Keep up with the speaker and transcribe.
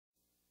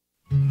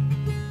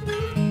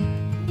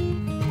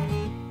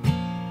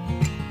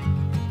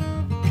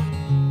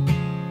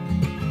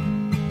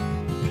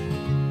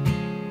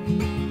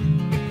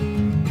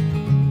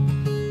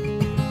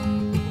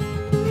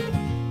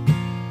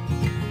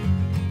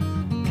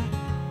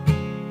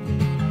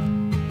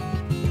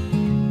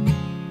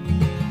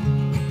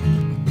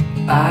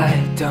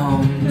I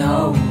don't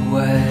know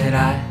what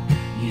I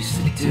used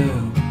to do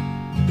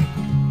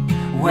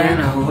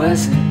when I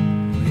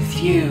wasn't with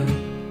you.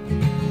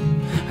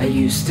 I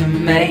used to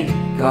make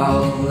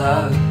all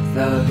of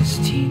those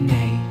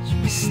teenage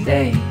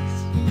mistakes.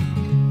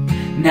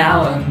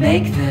 Now I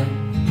make them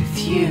with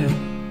you.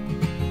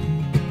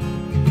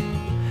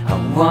 I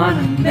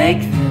wanna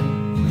make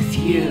them with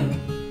you.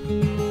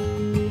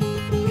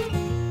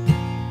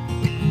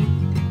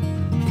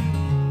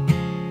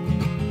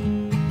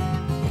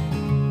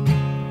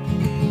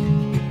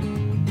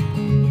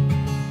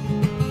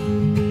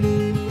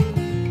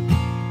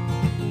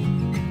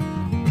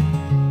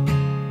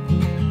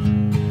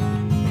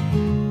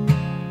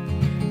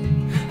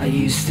 I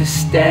used to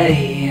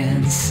stay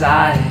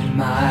inside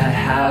my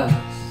house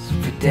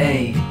for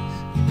days.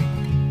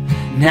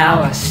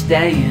 Now I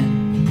stay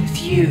in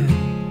with you.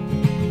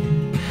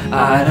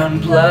 I'd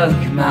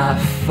unplug my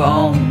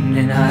phone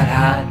and I'd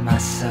hide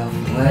myself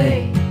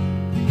away.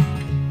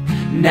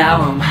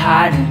 Now I'm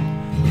hiding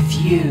with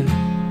you.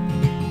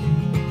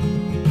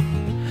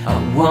 I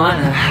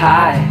wanna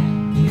hide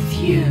with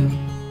you.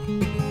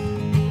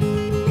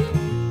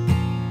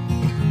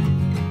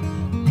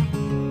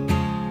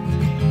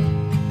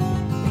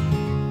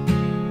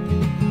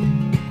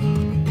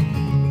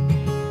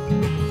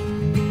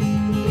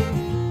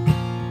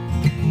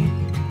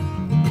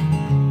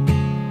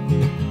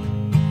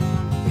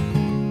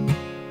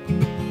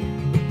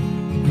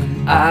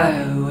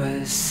 I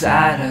was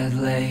sad, I'd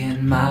lay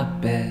in my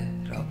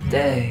bed all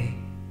day.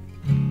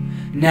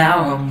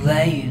 Now I'm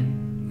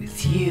laying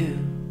with you.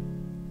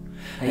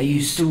 I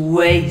used to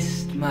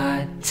waste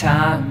my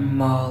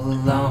time all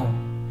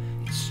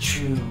alone, it's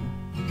true.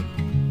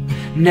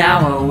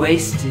 Now I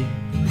waste it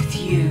with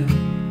you.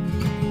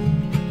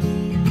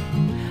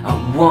 I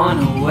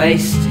wanna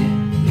waste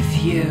it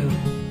with you.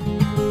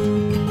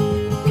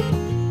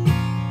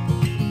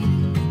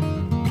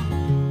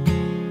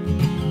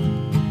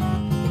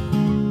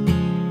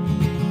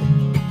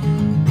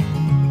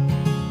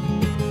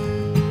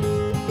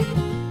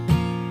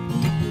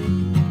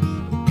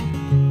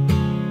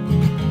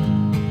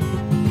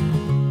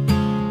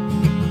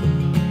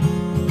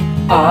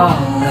 All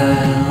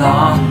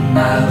along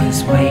I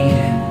was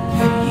waiting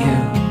for you.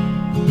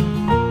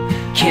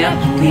 Can't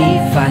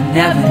believe I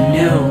never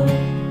knew.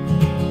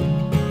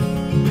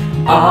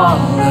 All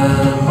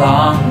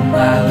along I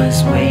was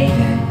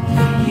waiting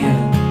for you.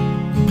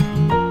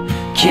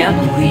 Can't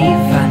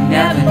believe I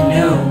never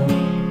knew.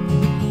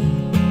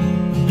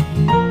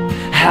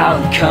 How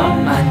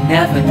come I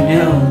never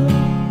knew?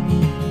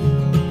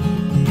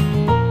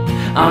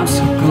 I'm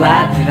so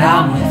glad that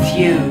I'm with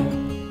you.